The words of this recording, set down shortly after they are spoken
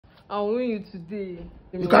I'll win you today.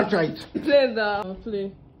 You can't try it. Play that. I'll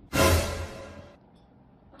play.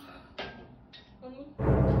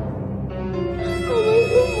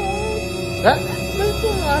 Huh?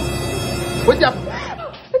 What's up? I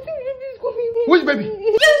think baby is coming. Which baby?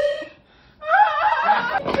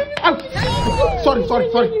 Sorry.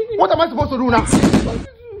 What am I supposed to do now?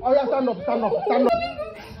 Oh yeah, stand up.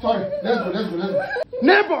 Sorry, let's go.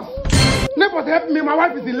 Neighbors, help me. My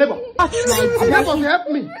wife is in labor. Neighbors, help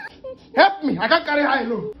me. I can't carry her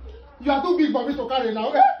alone. You are too big for me to carry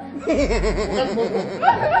now.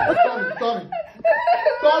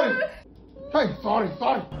 Sorry. Hey, sorry.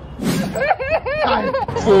 Sorry.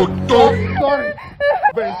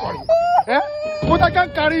 Very sorry. Eh? But I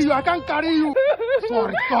can't carry you.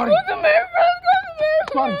 Sorry. Sorry.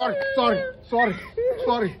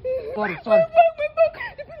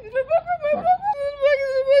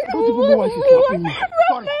 Don't even know why she's slapping me.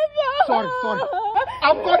 Sorry.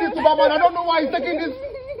 I've got it to my man. I don't know why he's taking this.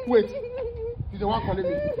 Wait. He's the one calling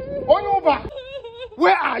me. Oh, over.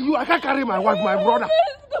 Where are you? I can't carry my wife, my brother.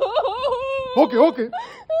 Okay.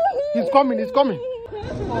 He's coming. I've got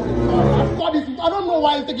it. I don't know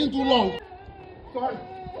why it's taking too long.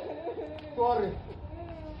 Sorry.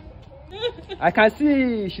 I can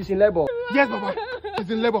see she's in labor. Yes, Baba. She's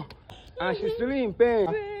in labor. And she's really in pain.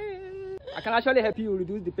 I can actually help you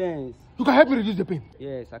reduce the pains. You can help me reduce the pain?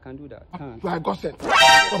 Yes, I can do that. You are a godsend.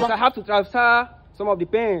 But I have to transfer some of the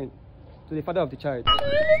pain to the father of the child.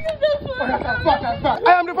 Transfer.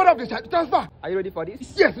 I am the father of the child. Transfer. Are you ready for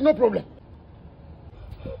this? Yes, no problem.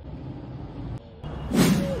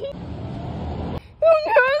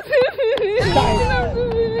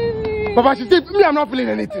 Papa, I'm not feeling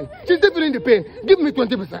anything. She's still feeling the pain. Give me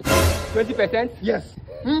 20%. 20%? Yes.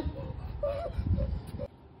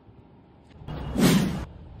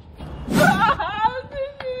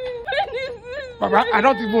 Papa, I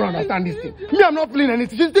don't even understand this thing. I'm not feeling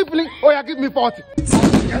anything. She's still feeling. Oh yeah, give me 40. Yes,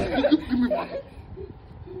 give me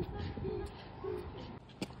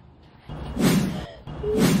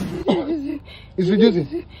 40. It's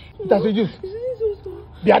reducing. It has reduced.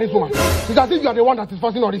 Be this woman. It's as if you are the one that is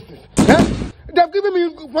forcing all these things. Eh? They've given me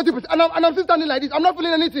 40%, and I'm still standing like this. I'm not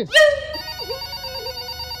feeling anything.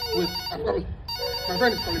 Wait, I'm coming. My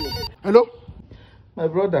friend is calling me. Hello? My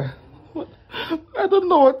brother. I don't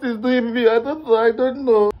know what he's doing me. I don't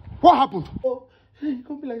know. What happened? Oh, he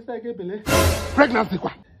come be like I get belly. Pregnancy,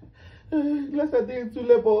 quoi? Let's say into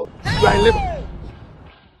labor. You are in labor.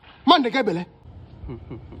 Man, they get belly.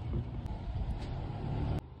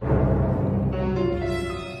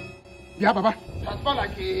 Yeah, Baba. Transfer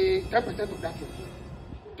like 10% of that thing.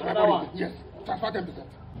 To my body. Yes, transfer 10%.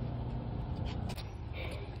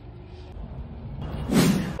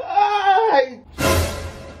 Hey,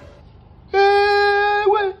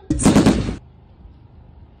 wait.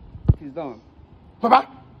 It's done. Baba,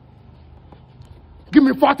 give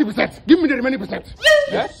me 40%. Give me the remaining percent.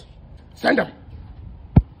 Yes? Send them.